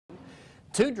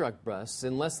2 drug busts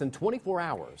in less than 24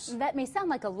 hours. That may sound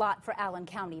like a lot for Allen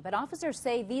County, but officers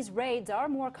say these raids are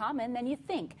more common than you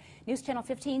think. News Channel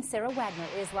 15's Sara Wagner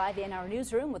is live in our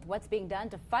newsroom with what's being done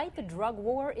to fight the drug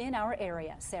war in our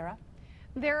area. Sarah?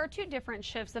 There are 2 different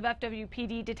shifts of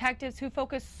FWPD detectives who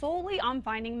focus solely on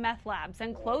finding meth labs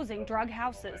and closing drug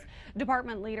houses.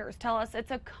 Department leaders tell us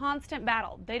it's a constant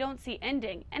battle they don't see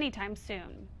ending anytime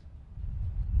soon.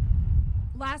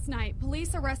 Last night,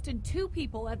 police arrested 2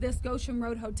 people at this Goshen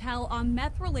Road hotel on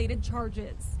meth-related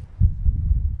charges.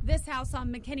 This house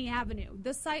on McKinney Avenue,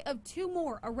 the site of 2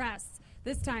 more arrests,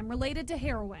 this time related to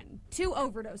heroin. 2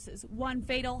 overdoses, 1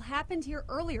 fatal, happened here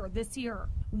earlier this year.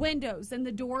 Windows and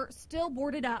the door still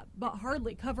boarded up, but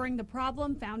hardly covering the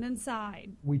problem found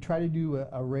inside. We try to do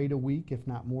a raid a week, if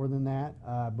not more than that,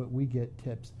 but we get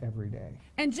tips every day.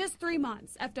 In just 3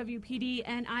 months, FWPD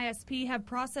and ISP have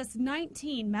processed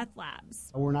 19 meth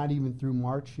labs. We're not even through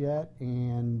March yet,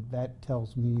 and that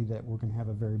tells me that we're going to have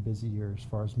a very busy year as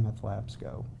far as meth labs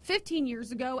go. 15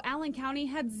 years ago, Allen County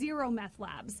had 0 meth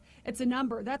labs. It's a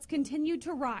number that's continued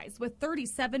to rise, with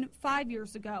 37 5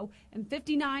 years ago and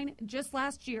 59 just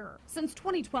last year. Since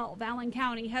 2012, Allen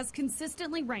County has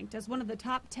consistently ranked as one of the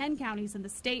top 10 counties in the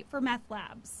state for meth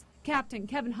labs. Captain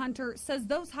Kevin Hunter says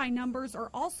those high numbers are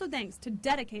also thanks to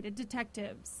dedicated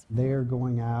detectives. They're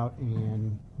going out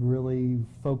and really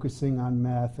focusing on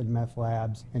meth and meth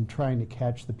labs and trying to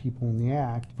catch the people in the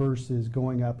act versus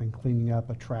going up and cleaning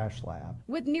up a trash lab.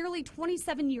 With nearly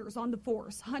 27 years on the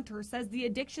force, Hunter says the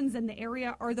addictions in the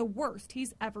area are the worst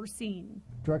he's ever seen.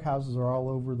 Drug houses are all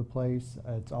over the place.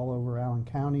 It's all over Allen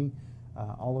County,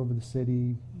 all over the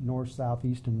city, north, south,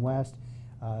 east, and west.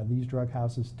 These drug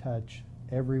houses touch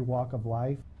every walk of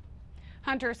life.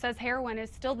 Hunter says heroin is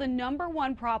still the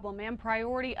 #1 problem and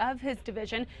priority of his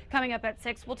division. Coming up at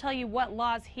 6, we'll tell you what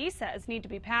laws he says need to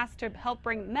be passed to help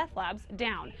bring meth labs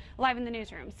down. Live in the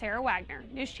newsroom, Sara Wagner,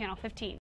 News Channel 15.